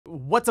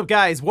What's up,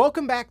 guys?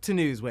 Welcome back to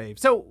Newswave.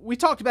 So we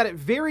talked about it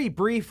very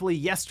briefly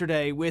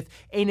yesterday with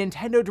a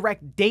Nintendo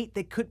Direct date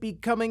that could be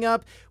coming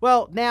up.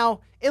 Well, now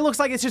it looks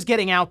like it's just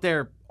getting out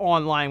there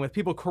online with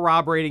people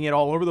corroborating it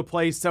all over the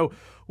place. So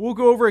we'll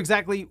go over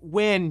exactly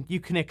when you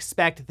can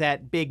expect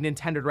that big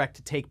Nintendo Direct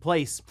to take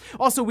place.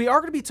 Also, we are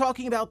going to be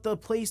talking about the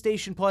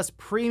PlayStation Plus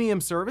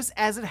premium service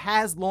as it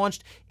has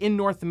launched in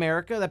North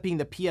America, that being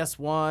the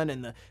PS1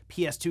 and the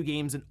PS2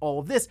 games and all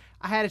of this.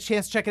 I had a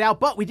chance to check it out,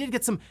 but we did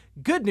get some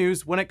good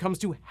news when it comes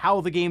to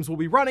how the games will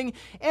be running,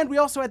 and we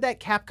also had that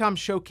Capcom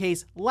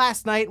Showcase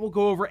last night. We'll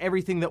go over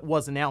everything that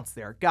was announced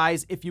there.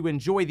 Guys, if you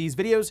enjoy these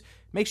videos,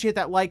 make sure you hit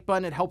that like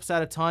button. It helps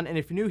out a ton, and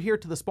if you're new here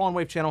to the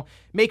Spawnwave channel,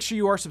 make sure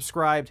you are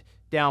subscribed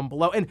down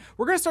below. And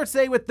we're going to start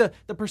today with the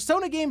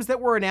Persona games that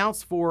were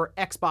announced for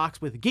Xbox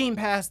with Game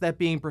Pass, that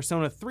being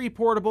Persona 3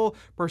 Portable,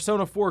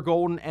 Persona 4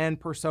 Golden, and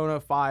Persona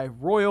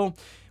 5 Royal.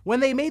 When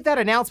they made that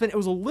announcement, it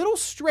was a little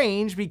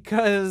strange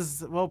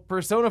because, well,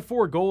 Persona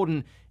 4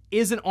 Golden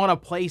isn't on a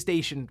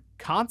PlayStation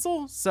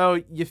console,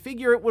 so you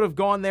figure it would have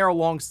gone there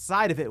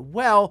alongside of it.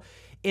 Well,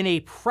 in a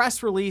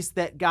press release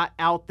that got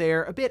out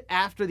there a bit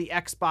after the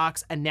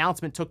Xbox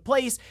announcement took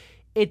place,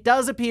 it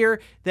does appear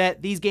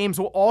that these games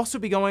will also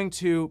be going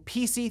to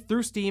PC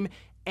through Steam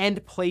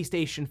and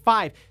PlayStation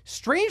 5.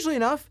 Strangely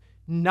enough,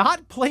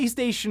 not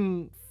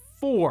PlayStation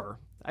 4.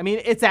 I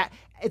mean, it's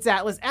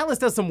Atlas. Atlas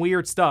does some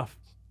weird stuff,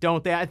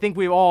 don't they? I think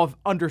we all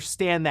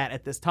understand that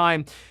at this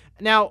time.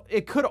 Now,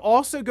 it could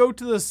also go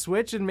to the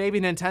Switch, and maybe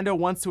Nintendo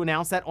wants to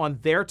announce that on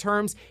their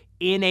terms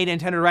in a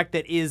Nintendo Direct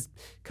that is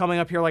coming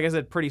up here, like I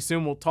said, pretty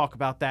soon. We'll talk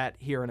about that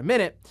here in a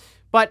minute.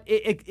 But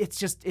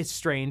it's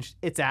strange.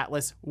 It's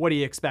Atlas. What do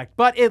you expect?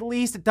 But at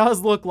least it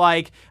does look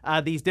like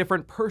these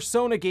different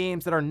Persona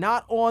games that are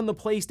not on the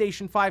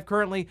PlayStation 5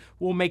 currently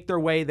will make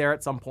their way there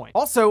at some point.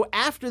 Also,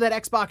 after that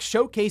Xbox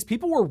Showcase,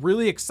 people were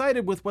really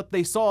excited with what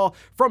they saw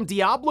from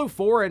Diablo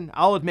 4, and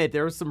I'll admit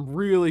there was some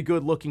really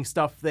good looking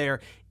stuff there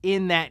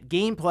in that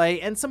gameplay,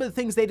 and some of the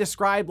things they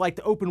described, like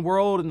the open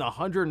world and the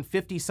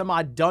 150 some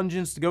odd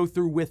dungeons to go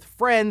through with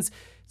friends.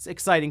 It's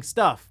exciting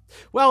stuff.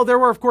 Well, there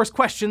were, of course,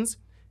 questions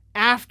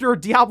after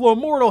Diablo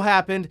Immortal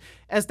happened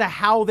as to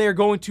how they're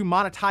going to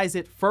monetize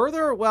it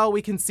further. Well,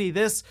 we can see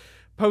this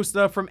post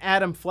up from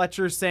Adam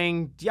Fletcher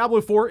saying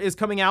Diablo 4 is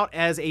coming out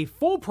as a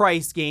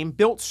full-price game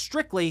built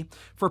strictly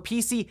for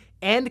PC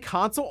and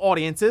console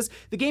audiences.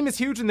 The game is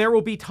huge and there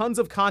will be tons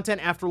of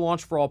content after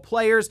launch for all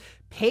players.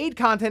 Paid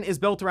content is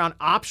built around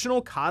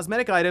optional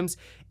cosmetic items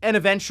and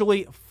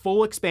eventually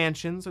full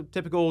expansions, so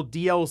typical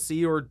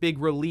DLC or big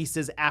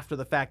releases after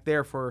the fact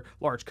there for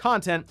large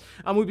content.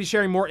 We'll be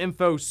sharing more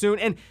info soon.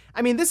 And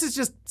I mean, this is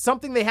just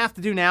something they have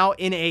to do now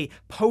in a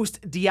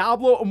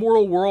post-Diablo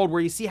Immortal world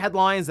where you see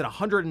headlines that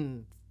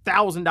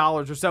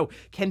 $100,000 or so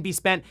can be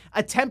spent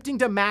attempting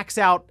to max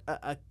out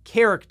a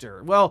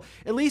character. Well,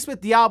 at least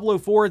with Diablo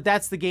 4,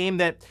 that's the game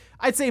that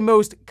I'd say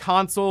most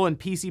console and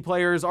PC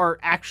players are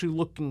actually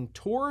looking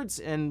towards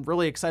and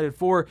really excited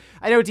for.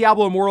 I know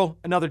Diablo Immortal,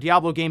 another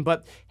Diablo game,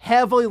 but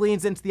heavily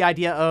leans into the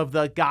idea of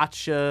the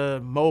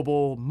gacha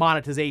mobile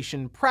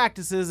monetization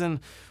practices, and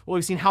well,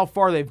 we've seen how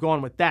far they've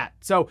gone with that.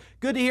 So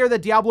good to hear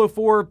that Diablo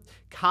 4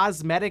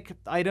 cosmetic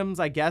items,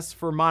 I guess,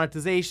 for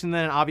monetization,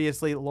 then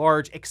obviously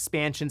large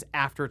expansions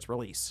after its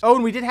release. Oh,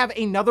 and we did have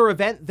another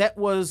event that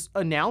was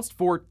announced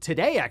for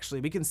today, actually.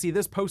 We can see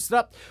this posted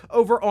up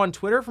over on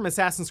Twitter from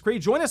Assassin's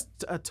Creed. Join us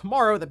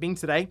tomorrow, that being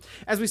today,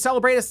 as we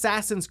celebrate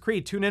Assassin's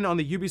Creed. Tune in on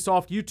the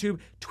Ubisoft YouTube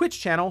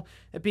Twitch channel,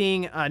 it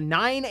being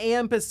 9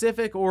 a.m.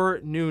 Pacific or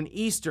noon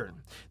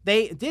Eastern.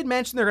 They did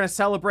mention they're going to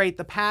celebrate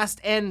the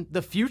past and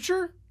the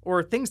future,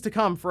 or things to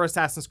come for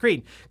Assassin's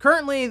Creed.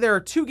 Currently, there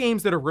are 2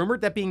 games that are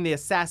rumored, that being the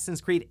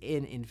Assassin's Creed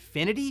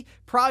Infinity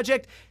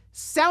project.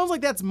 Sounds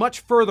like that's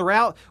much further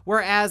out,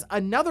 whereas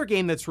another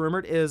game that's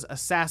rumored is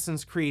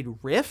Assassin's Creed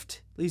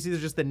Rift. At least these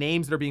are just the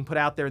names that are being put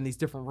out there in these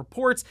different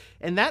reports,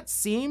 and that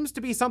seems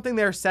to be something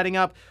they're setting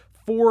up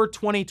for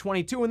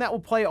 2022, and that will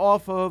play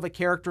off of a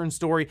character and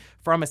story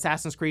from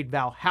Assassin's Creed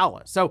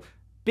Valhalla. So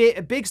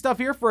big stuff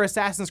here for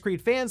Assassin's Creed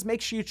fans.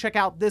 Make sure you check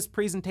out this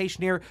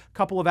presentation here a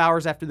couple of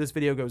hours after this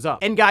video goes up.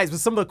 And guys,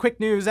 with some of the quick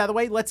news out of the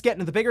way, let's get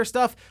into the bigger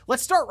stuff.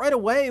 Let's start right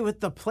away with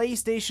the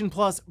PlayStation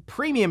Plus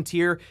premium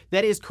tier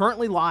that is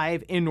currently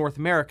live in North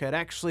America. It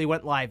actually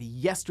went live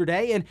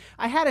yesterday, and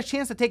I had a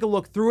chance to take a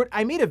look through it.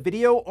 I made a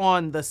video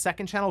on the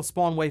second channel,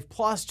 Spawnwave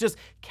Plus, just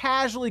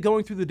casually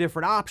going through the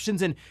different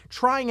options and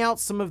trying out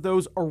some of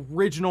those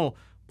original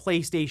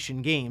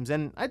PlayStation games,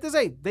 and I have to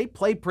say, they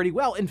play pretty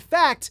well. In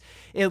fact,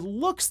 it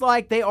looks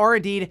like they are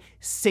indeed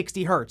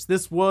 60 hertz.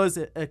 This was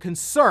a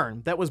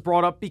concern that was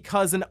brought up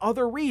because in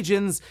other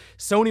regions,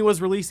 Sony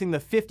was releasing the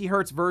 50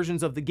 hertz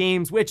versions of the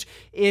games, which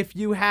if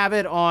you have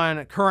it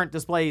on current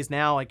displays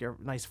now, like your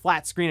nice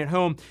flat screen at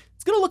home,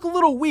 it's gonna look a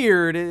little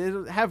weird.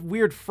 It'll have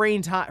weird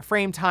frame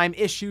time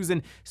issues,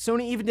 and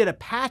Sony even did a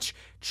patch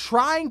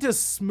trying to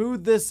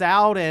smooth this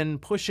out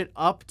and push it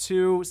up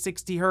to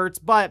 60 hertz,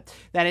 but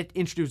that it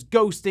introduced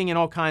ghosting and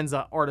all kinds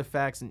of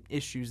artifacts and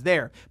issues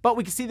there. But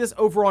we can see this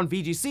over on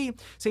VGC,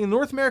 saying the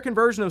North American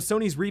version of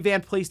Sony's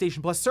revamped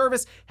PlayStation Plus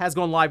service has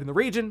gone live in the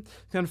region,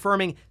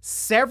 confirming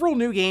several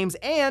new games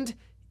and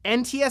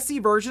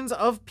NTSC versions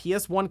of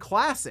PS1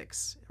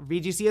 classics.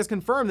 VGC has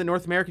confirmed that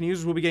North American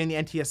users will be getting the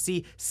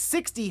NTSC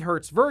 60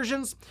 hertz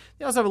versions.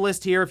 They also have a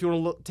list here if you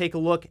want to take a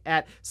look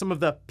at some of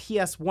the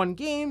PS1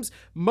 games.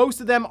 Most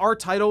of them are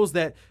titles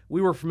that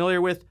we were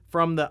familiar with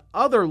from the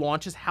other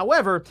launches.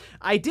 However,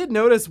 I did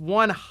notice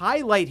one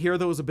highlight here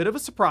that was a bit of a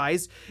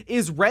surprise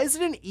is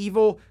Resident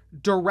Evil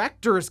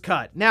Director's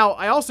Cut. Now,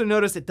 I also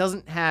noticed it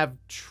doesn't have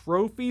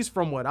trophies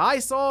from what I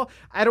saw.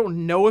 I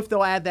don't know if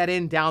they'll add that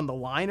in down the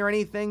line or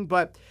anything,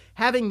 but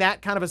having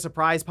that kind of a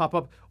surprise pop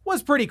up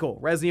was pretty cool.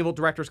 Resident Evil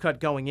Director's Cut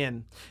going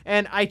in.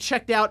 And I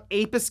checked out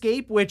Ape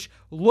Escape, which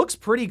looks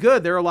pretty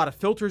good. There are a lot of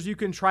filters you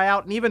can try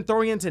out, and even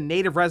throwing it into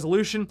native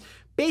resolution,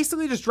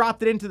 basically just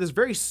dropped it into this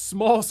very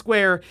small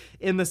square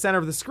in the center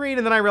of the screen,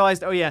 and then I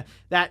realized, oh yeah,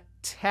 that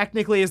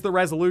technically is the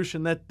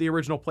resolution that the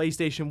original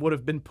PlayStation would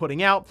have been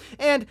putting out.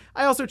 And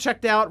I also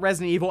checked out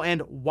Resident Evil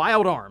and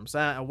Wild Arms.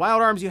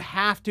 Wild Arms, you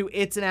have to.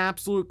 It's an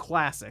absolute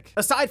classic.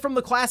 Aside from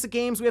the classic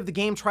games, we have the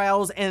game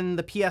trials and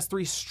the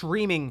PS3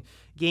 streaming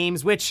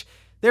games, which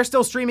they're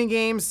still streaming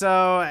games,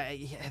 so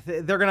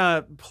they're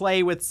gonna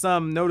play with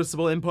some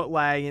noticeable input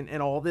lag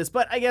and all of this.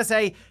 But I guess,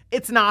 hey,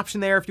 it's an option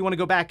there if you want to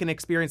go back and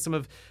experience some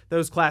of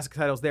those classic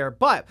titles there.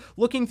 But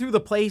looking through the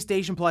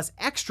PlayStation Plus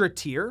Extra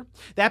tier,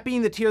 that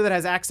being the tier that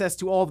has access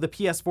to all of the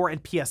PS4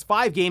 and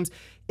PS5 games,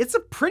 it's a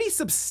pretty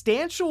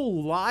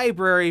substantial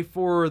library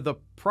for the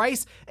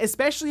price,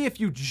 especially if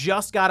you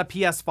just got a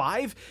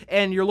PS5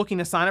 and you're looking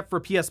to sign up for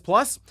PS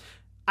Plus.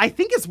 I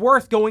think it's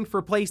worth going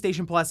for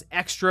PlayStation Plus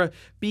Extra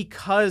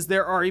because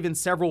there are even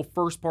several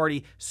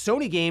first-party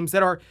Sony games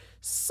that are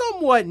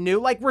somewhat new,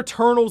 like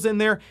Returnal's in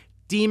there,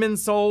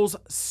 Demon's Souls,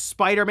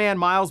 Spider-Man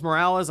Miles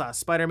Morales,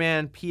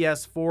 Spider-Man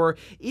PS4,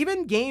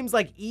 even games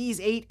like Ys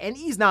 8 and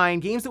Ys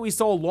 9, games that we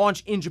saw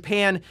launch in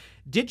Japan,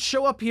 did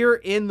show up here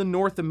in the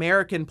North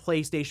American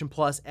PlayStation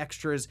Plus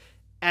Extras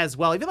as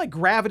well, even like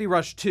Gravity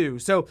Rush 2.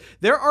 So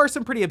there are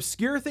some pretty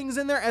obscure things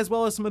in there, as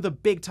well as some of the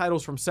big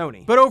titles from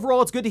Sony. But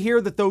overall, it's good to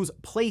hear that those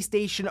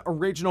PlayStation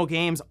original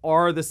games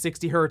are the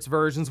 60 hertz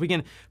versions. We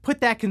can put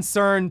that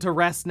concern to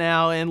rest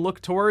now and look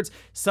towards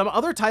some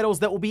other titles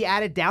that will be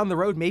added down the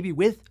road, maybe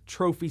with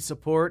trophy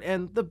support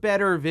and the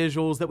better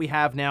visuals that we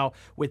have now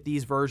with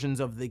these versions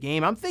of the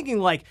game. I'm thinking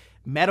like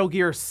Metal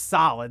Gear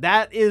Solid.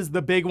 That is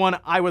the big one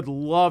I would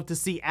love to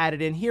see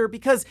added in here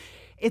because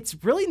it's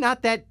really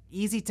not that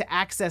easy to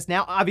access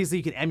now. Obviously,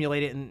 you can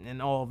emulate it and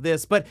all of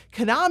this, but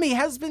Konami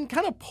has been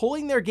kind of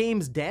pulling their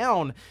games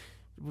down.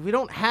 We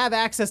don't have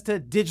access to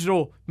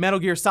digital Metal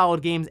Gear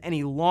Solid games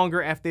any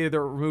longer after they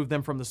removed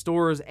them from the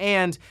stores,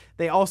 and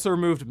they also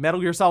removed Metal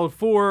Gear Solid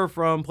 4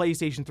 from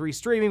PlayStation 3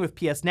 streaming with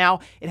PS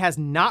Now. It has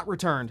not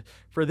returned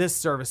for this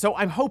service, so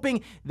I'm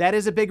hoping that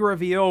is a big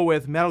reveal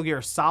with Metal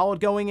Gear Solid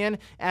going in,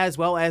 as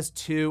well as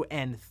 2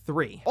 and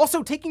 3.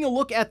 Also, taking a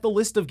look at the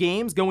list of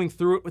games, going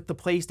through it with the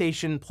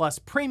PlayStation Plus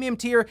Premium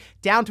tier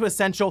down to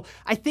Essential,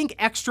 I think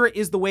Extra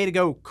is the way to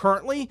go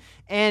currently,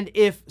 and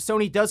if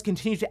Sony does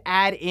continue to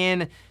add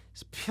in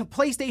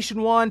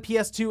PlayStation 1,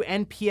 PS2,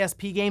 and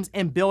PSP games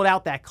and build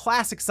out that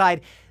classic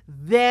side,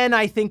 then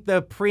I think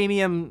the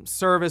premium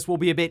service will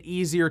be a bit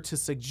easier to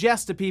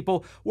suggest to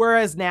people,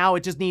 whereas now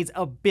it just needs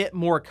a bit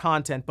more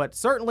content, but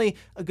certainly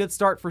a good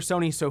start for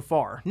Sony so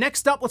far.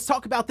 Next up, let's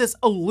talk about this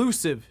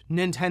elusive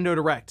Nintendo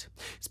Direct.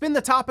 It's been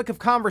the topic of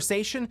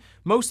conversation,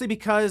 mostly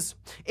because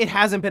it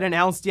hasn't been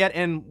announced yet,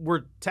 and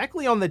we're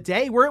technically on the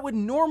day where it would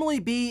normally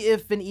be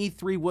if an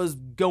E3 was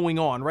going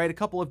on, right? A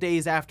couple of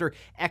days after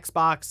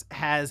Xbox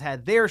has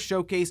had their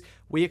showcase,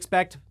 we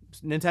expect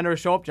Nintendo to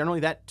show up generally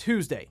that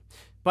Tuesday.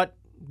 But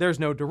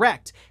there's no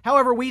Direct.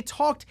 However, we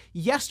talked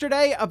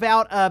yesterday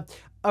about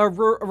a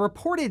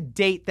reported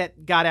date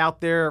that got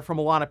out there from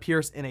Alana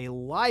Pierce in a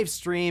live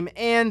stream,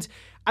 and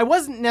I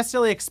wasn't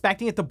necessarily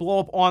expecting it to blow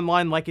up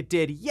online like it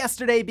did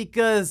yesterday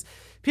because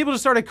people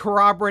just started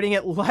corroborating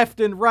it left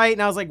and right,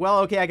 and I was like, well,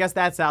 okay, I guess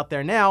that's out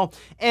there now.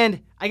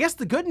 And I guess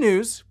the good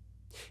news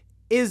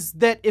is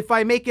that if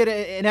I make it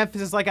an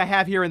emphasis like I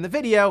have here in the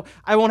video,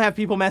 I won't have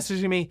people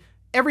messaging me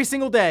every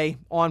single day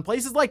on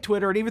places like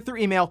Twitter and even through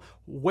email,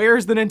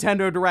 where's the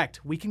Nintendo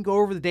Direct? We can go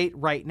over the date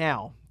right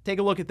now. Take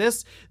a look at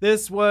this.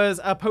 This was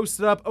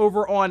posted up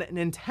over on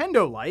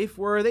Nintendo Life,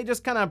 where they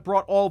just kind of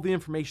brought all the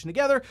information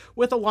together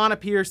with Alana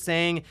Pierce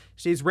saying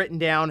she's written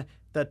down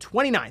the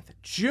 29th,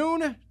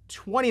 June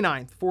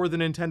 29th for the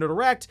Nintendo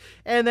Direct,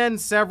 and then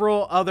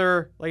several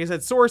other, like I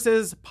said,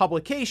 sources,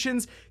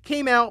 publications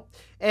came out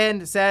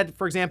and said,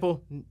 for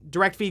example,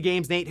 Direct Feed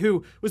Games Nate,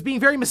 who was being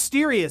very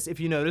mysterious,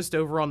 if you noticed,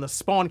 over on the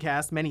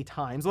Spawncast many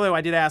times, although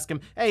I did ask him,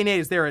 hey Nate,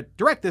 is there a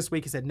Direct this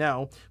week? He said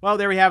no. Well,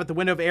 there we have it. The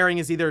window of airing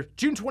is either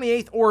June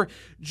 28th or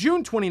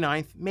June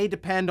 29th, may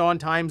depend on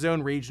time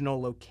zone,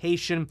 regional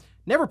location.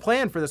 Never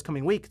planned for this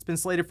coming week. It's been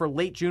slated for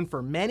late June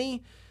for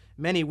many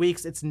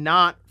weeks. It's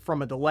not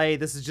from a delay.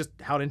 This is just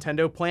how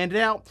Nintendo planned it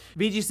out.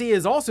 VGC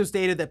has also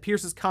stated that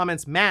Pierce's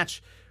comments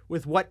match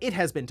with what it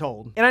has been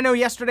told. And I know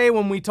yesterday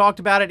when we talked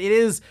about it, it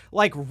is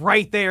like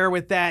right there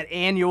with that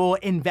annual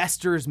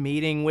investors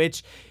meeting,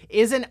 which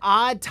is an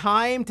odd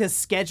time to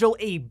schedule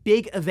a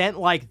big event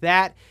like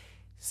that,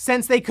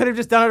 since they could have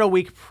just done it a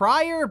week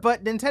prior,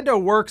 but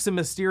Nintendo works in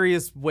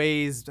mysterious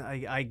ways,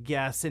 I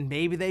guess, and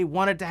maybe they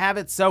wanted to have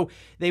it, so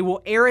they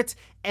will air it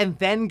and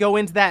then go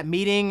into that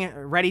meeting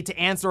ready to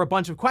answer a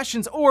bunch of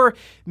questions, or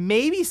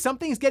maybe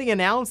something's getting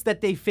announced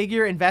that they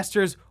figure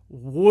investors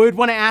would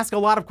want to ask a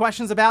lot of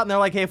questions about, and they're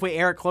like, hey, if we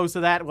air it close to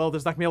that, well,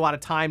 there's not gonna be a lot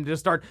of time to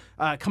just start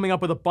coming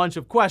up with a bunch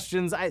of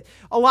questions.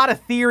 A lot of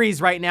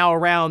theories right now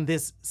around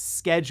this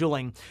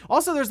scheduling.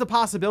 Also, there's the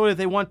possibility that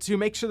they want to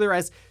make sure they're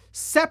as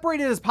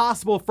separated as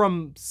possible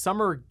from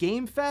Summer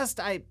Game Fest.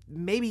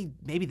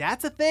 Maybe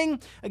that's a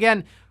thing.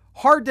 Again,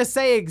 hard to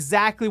say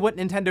exactly what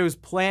Nintendo's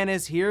plan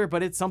is here,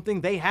 but it's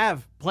something they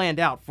have planned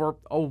out for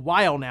a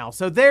while now.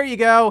 So there you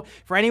go.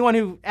 For anyone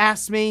who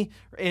asks me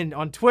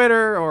on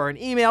Twitter or in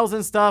emails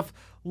and stuff,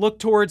 look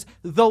towards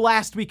the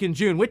last week in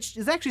June, which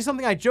is actually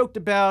something I joked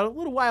about a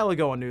little while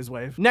ago on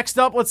Newswave. Next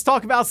up, let's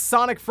talk about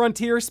Sonic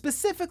Frontiers,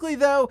 specifically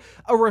though,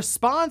 a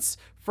response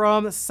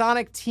from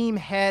Sonic team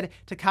head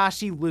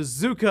Takashi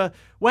Iizuka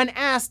when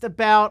asked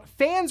about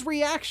fans'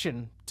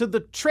 reaction to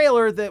the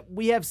trailer that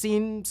we have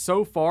seen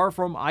so far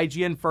from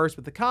IGN first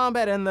with the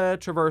combat and the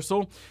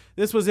traversal.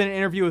 This was in an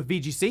interview with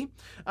VGC,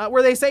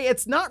 where they say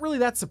it's not really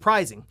that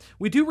surprising.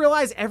 We do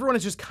realize everyone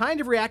is just kind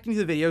of reacting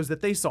to the videos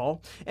that they saw,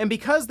 and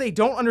because they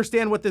don't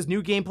understand what this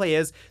new gameplay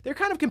is, they're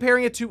kind of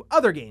comparing it to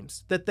other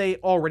games that they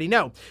already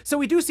know. So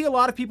we do see a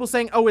lot of people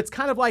saying, oh, it's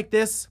kind of like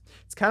this,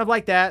 it's kind of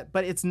like that,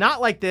 but it's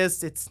not like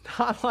this, it's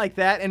not like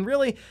that, and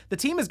really, the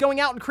team is going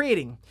out and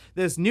creating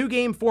this new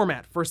game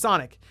format for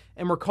Sonic,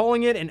 and we're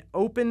calling it an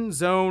open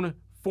zone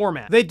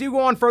format. They do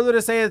go on further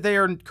to say that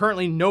there are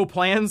currently no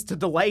plans to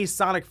delay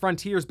Sonic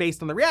Frontiers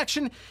based on the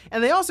reaction,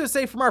 and they also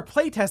say from our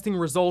playtesting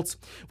results,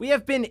 we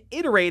have been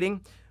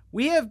iterating,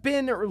 we have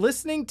been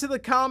listening to the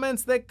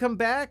comments that come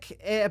back,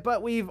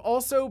 but we've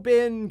also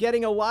been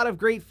getting a lot of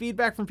great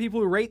feedback from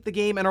people who rate the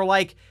game and are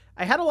like,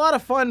 I had a lot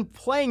of fun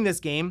playing this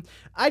game.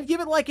 I'd give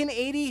it like an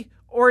 80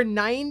 or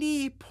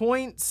 90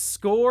 point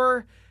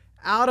score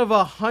out of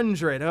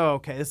 100. Oh,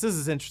 okay, this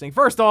is interesting.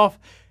 First off,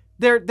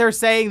 they're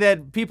saying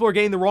that people are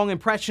getting the wrong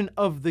impression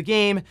of the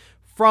game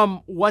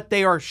from what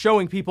they are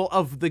showing people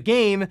of the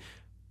game,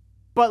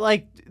 but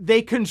like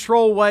they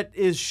control what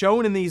is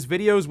shown in these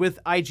videos with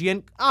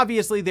IGN.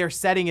 Obviously, they're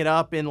setting it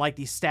up in like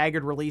these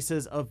staggered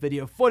releases of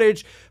video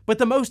footage, but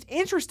the most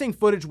interesting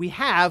footage we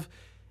have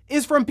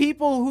is from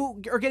people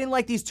who are getting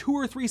like these 2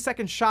 or 3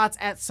 second shots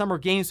at Summer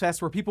Games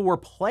Fest where people were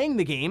playing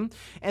the game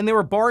and they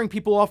were barring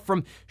people off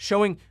from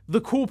showing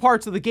the cool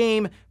parts of the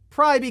game,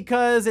 probably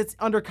because it's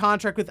under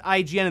contract with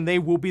IGN and they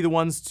will be the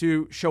ones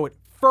to show it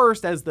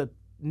first, as the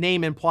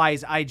name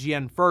implies,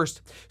 IGN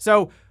first.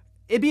 So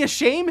it'd be a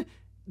shame,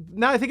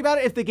 now that I think about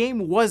it, if the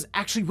game was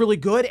actually really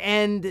good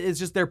and it's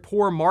just their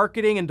poor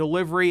marketing and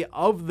delivery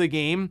of the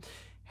game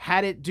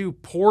had it do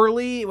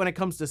poorly when it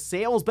comes to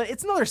sales, but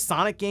it's another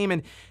Sonic game,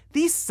 and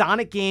these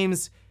Sonic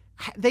games,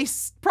 they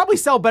probably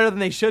sell better than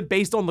they should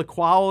based on the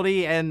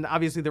quality and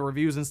obviously the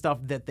reviews and stuff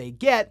that they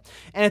get.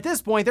 And at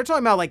this point, they're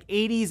talking about like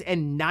 80s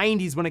and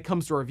 90s when it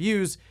comes to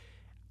reviews.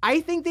 I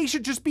think they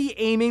should just be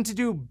aiming to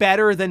do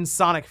better than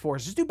Sonic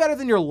Force. Just do better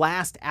than your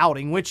last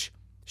outing, which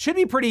should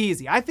be pretty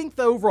easy. I think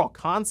the overall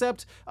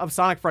concept of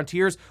Sonic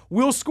Frontiers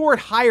will score it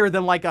higher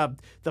than like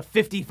the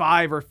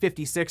 55 or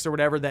 56 or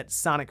whatever that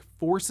Sonic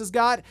Force has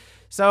got.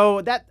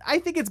 So that, I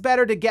think it's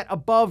better to get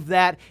above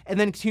that and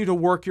then continue to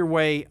work your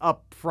way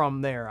up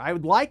from there. I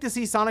would like to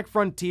see Sonic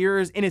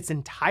Frontiers in its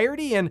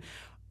entirety, and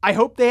I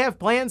hope they have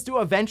plans to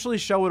eventually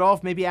show it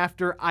off, maybe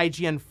after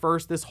IGN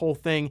first, this whole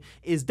thing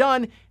is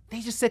done. They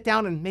just sit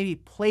down and maybe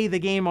play the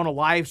game on a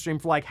live stream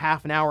for like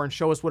half an hour and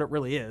show us what it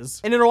really is.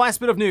 And in our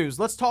last bit of news,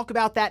 let's talk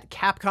about that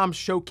Capcom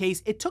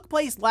Showcase. It took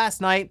place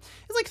last night.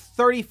 It's like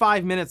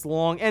 35 minutes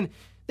long, and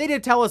they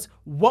did tell us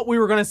what we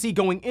were going to see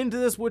going into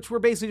this, which were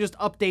basically just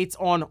updates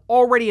on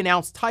already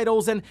announced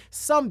titles and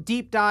some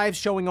deep dives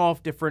showing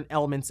off different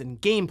elements in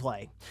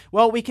gameplay.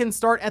 Well, we can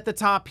start at the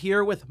top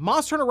here with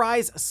Monster Hunter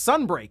Rise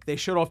Sunbreak. They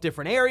showed off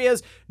different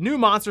areas, new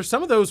monsters,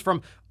 some of those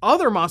from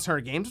other Monster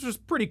Hunter games, which was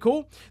pretty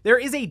cool. There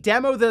is a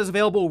demo that is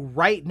available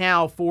right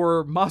now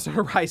for Monster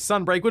Hunter Rise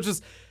Sunbreak, which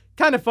is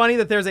kind of funny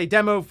that there's a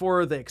demo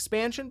for the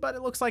expansion, but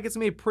it looks like it's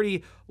gonna be a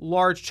pretty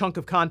large chunk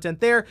of content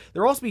there.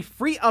 There'll also be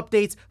free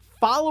updates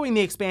following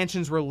the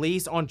expansion's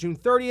release on June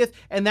 30th,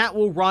 and that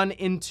will run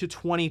into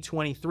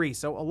 2023.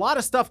 So a lot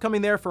of stuff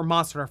coming there for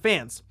Monster Hunter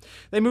fans.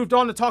 They moved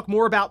on to talk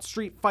more about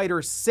Street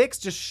Fighter 6,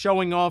 just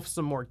showing off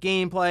some more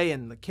gameplay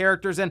and the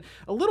characters and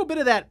a little bit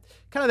of that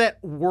kind of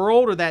that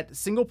world or that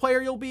single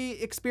player you'll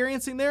be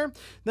experiencing there.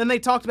 Then they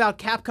talked about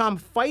Capcom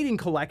Fighting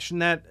Collection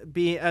that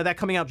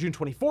coming out June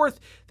 24th.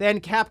 Then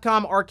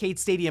Capcom Arcade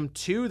Stadium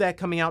 2 that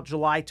coming out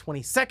July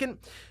 22nd.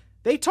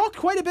 They talked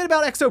quite a bit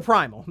about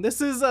Exoprimal.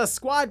 This is a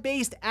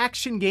squad-based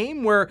action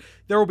game where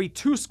there will be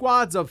 2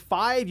 squads of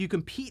 5. You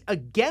compete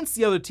against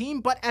the other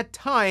team, but at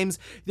times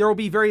there will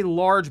be very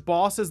large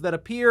bosses that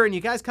appear and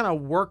you guys kind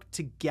of work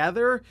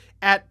together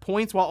at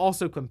points while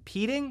also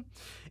competing.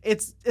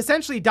 It's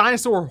essentially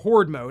dinosaur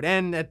horde mode,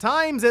 and at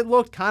times it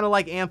looked kind of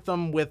like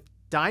Anthem with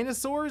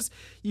dinosaurs.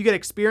 You get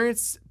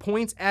experience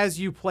points as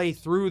you play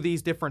through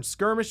these different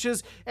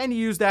skirmishes, and you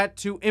use that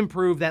to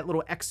improve that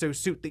little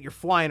exosuit that you're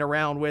flying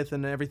around with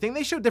and everything.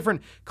 They show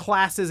different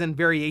classes and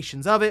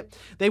variations of it.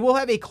 They will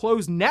have a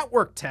closed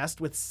network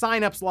test with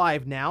signups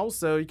live now,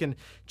 so you can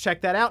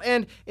check that out,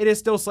 and it is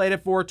still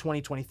slated for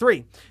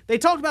 2023. They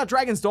talked about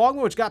Dragon's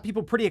Dogma, which got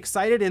people pretty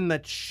excited in the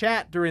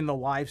chat during the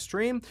live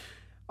stream.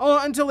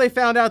 Until they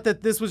found out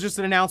that this was just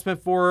an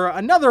announcement for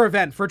another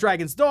event for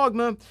Dragon's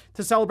Dogma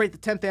to celebrate the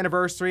 10th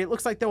anniversary. It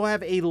looks like they'll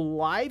have a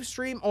live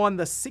stream on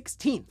the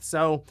 16th,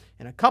 so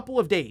in a couple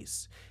of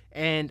days.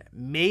 And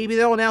maybe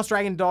they'll announce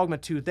Dragon's Dogma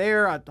 2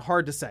 there,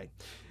 hard to say.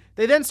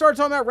 They then started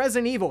talking about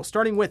Resident Evil,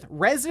 starting with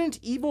Resident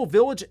Evil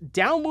Village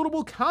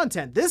downloadable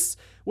content. This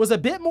was a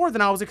bit more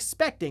than I was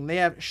expecting. They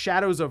have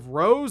Shadows of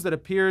Rose that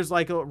appears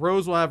like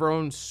Rose will have her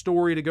own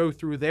story to go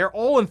through there,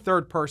 all in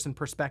third-person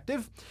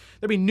perspective.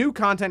 There'll be new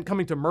content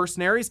coming to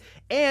Mercenaries,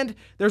 and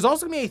there's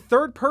also going to be a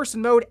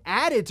third-person mode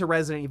added to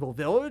Resident Evil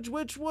Village,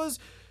 which was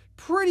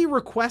pretty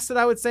requested,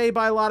 I would say,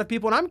 by a lot of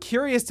people. And I'm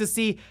curious to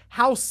see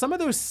how some of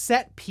those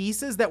set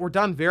pieces that were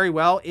done very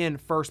well in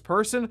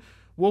first-person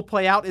will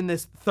play out in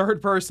this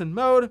third-person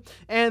mode,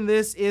 and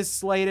this is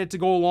slated to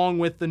go along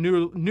with the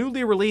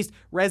newly released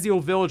Resident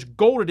Evil Village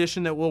Gold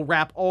Edition that will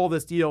wrap all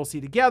this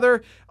DLC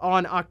together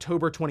on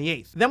October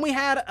 28th. Then we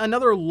had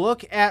another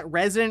look at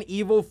Resident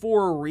Evil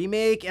 4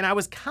 Remake, and I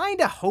was kind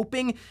of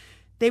hoping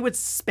they would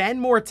spend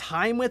more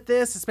time with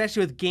this, especially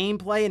with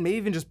gameplay, and maybe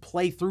even just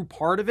play through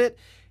part of it.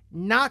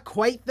 Not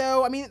quite,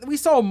 though. I mean, we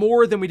saw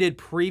more than we did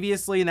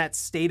previously in that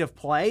state of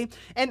play,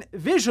 and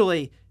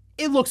visually,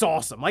 it looks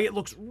awesome. Like, it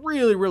looks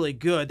really, really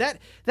good. That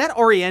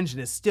RE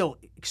engine is still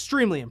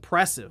extremely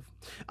impressive.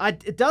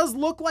 It does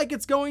look like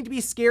it's going to be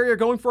scarier,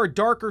 going for a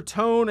darker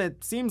tone.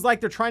 It seems like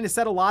they're trying to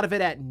set a lot of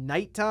it at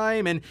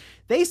nighttime, and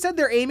they said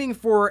they're aiming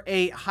for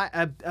a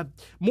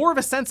more of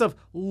a sense of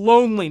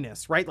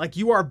loneliness, right? Like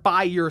you are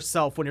by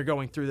yourself when you're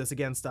going through this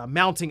against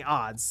mounting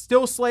odds.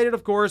 Still slated,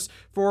 of course,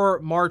 for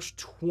March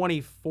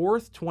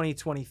 24th,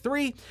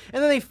 2023.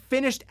 And then they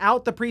finished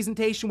out the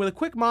presentation with a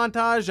quick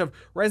montage of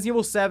Resident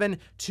Evil 7,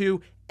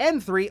 2,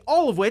 and 3,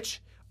 all of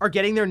which are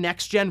getting their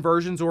next-gen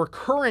versions or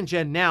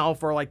current-gen now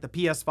for like the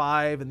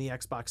PS5 and the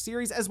Xbox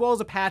Series, as well as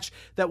a patch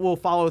that will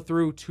follow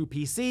through to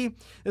PC.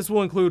 This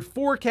will include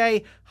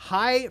 4K,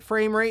 high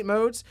frame rate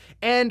modes,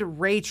 and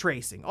ray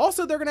tracing.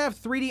 Also, they're going to have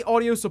 3D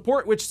audio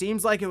support, which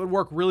seems like it would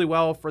work really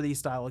well for these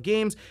style of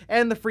games,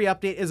 and the free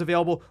update is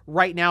available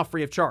right now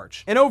free of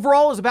charge. And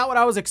overall is about what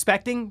I was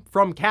expecting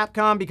from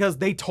Capcom because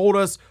they told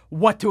us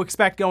what to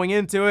expect going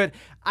into it.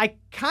 I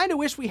kind of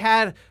wish we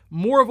had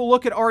more of a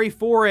look at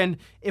RE4, and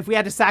if we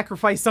had to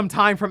sacrifice some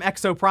time from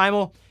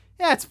Exoprimal,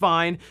 that's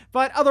fine.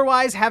 But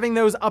otherwise, having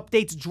those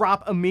updates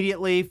drop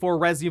immediately for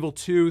Resident Evil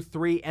 2,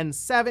 3, and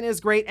 7 is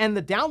great, and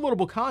the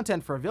downloadable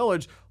content for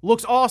Village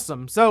looks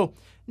awesome. So,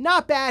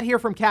 not bad here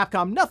from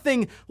Capcom.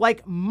 Nothing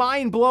like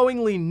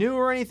mind-blowingly new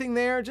or anything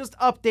there, just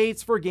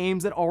updates for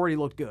games that already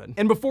look good.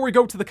 And before we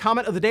go to the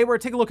comment of the day, we're gonna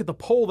take a look at the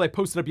poll that I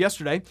posted up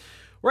yesterday.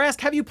 We're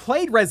asked, have you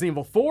played Resident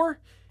Evil 4?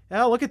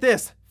 Well, look at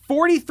this.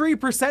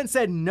 43%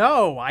 said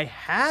no, I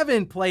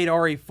haven't played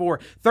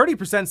RE4.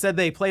 30% said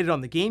they played it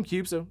on the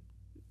GameCube, so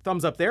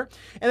thumbs up there.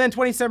 And then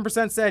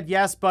 27% said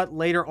yes, but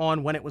later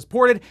on when it was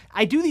ported.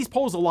 I do these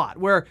polls a lot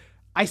where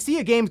I see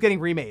a game's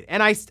getting remade,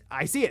 and I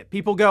see it.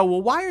 People go,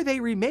 well, why are they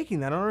remaking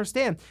that? I don't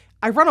understand.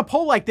 I run a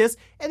poll like this,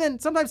 and then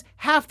sometimes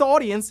half the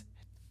audience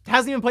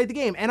hasn't even played the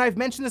game. And I've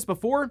mentioned this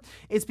before.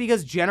 It's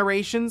because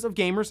generations of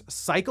gamers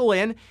cycle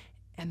in,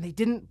 and they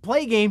didn't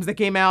play games that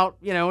came out,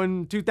 you know,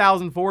 in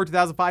 2004,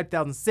 2005,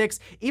 2006,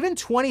 even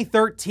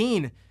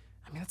 2013.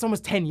 I mean, that's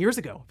almost 10 years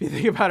ago, if you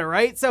think about it,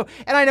 right? So,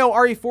 and I know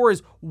RE4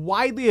 is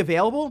widely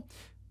available,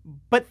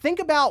 but think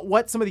about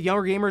what some of the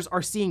younger gamers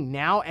are seeing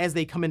now as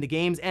they come into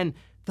games, and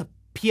the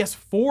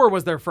PS4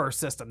 was their first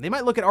system. They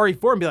might look at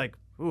RE4 and be like,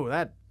 ooh,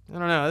 that, I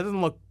don't know, that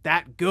doesn't look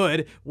that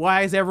good.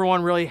 Why is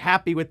everyone really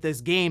happy with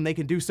this game? They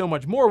can do so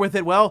much more with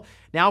it. Well,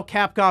 now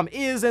Capcom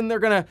is, and they're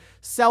gonna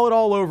sell it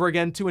all over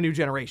again to a new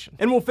generation.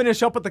 And we'll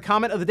finish up with the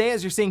comment of the day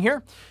as you're seeing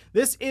here.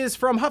 This is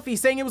from Huffy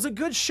saying it was a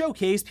good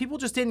showcase. People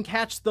just didn't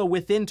catch the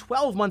within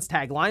 12 months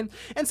tagline,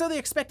 and so they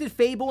expected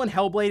Fable and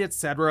Hellblade,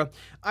 etc.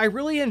 I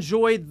really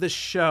enjoyed the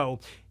show.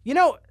 You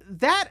know,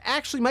 that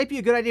actually might be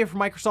a good idea for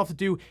Microsoft to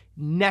do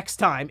next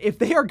time. If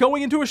they are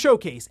going into a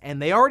showcase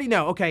and they already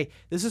know, okay,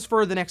 this is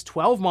for the next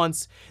 12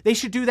 months, they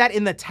should do that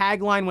in the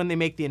tagline when they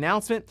make the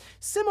announcement,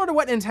 similar to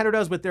what Nintendo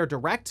does with their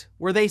Direct,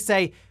 where they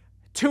say,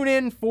 tune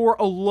in for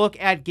a look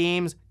at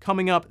games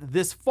coming up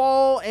this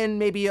fall and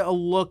maybe a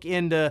look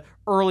into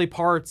early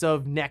parts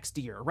of next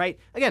year, right?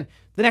 Again,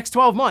 the next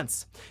 12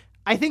 months.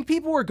 I think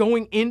people were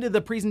going into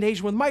the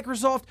presentation with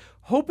Microsoft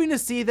hoping to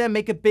see them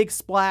make a big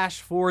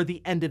splash for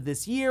the end of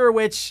this year,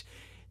 which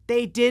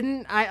they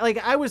didn't.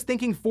 I was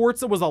thinking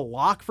Forza was a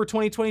lock for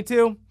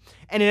 2022,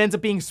 and it ends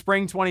up being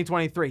spring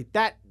 2023.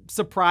 That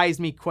surprised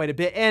me quite a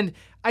bit. And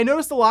I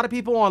noticed a lot of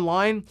people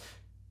online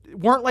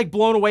weren't like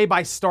blown away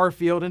by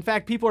Starfield. In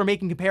fact, people are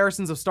making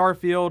comparisons of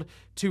Starfield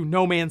to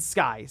No Man's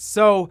Sky.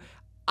 So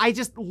I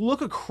just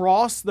look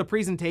across the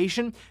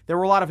presentation. There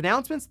were a lot of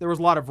announcements, there was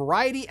a lot of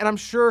variety, and I'm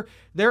sure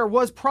there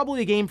was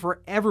probably a game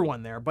for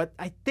everyone there. But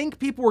I think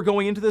people were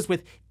going into this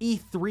with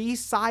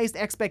E3-sized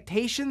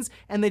expectations,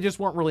 and they just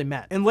weren't really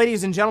met. And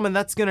ladies and gentlemen,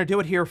 that's gonna do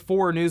it here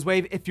for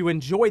Newswave. If you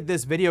enjoyed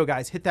this video,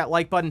 guys, hit that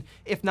like button.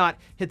 If not,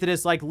 hit the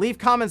dislike. Leave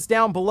comments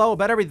down below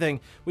about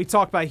everything we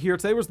talked about here.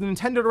 Today was the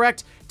Nintendo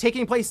Direct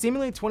taking place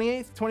seemingly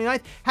 28th,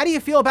 29th. How do you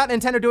feel about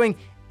Nintendo doing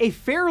a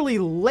fairly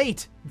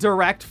late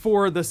Direct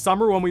for the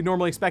summer when we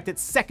normally expect it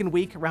second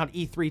week around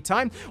E3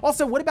 time?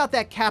 Also, what about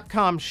that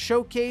Capcom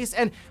Showcase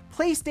and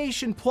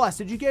PlayStation Plus?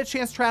 Did you get a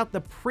chance to try out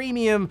the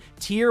premium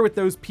tier with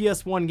those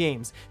PS1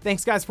 games?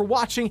 Thanks guys for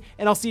watching,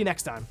 and I'll see you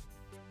next time.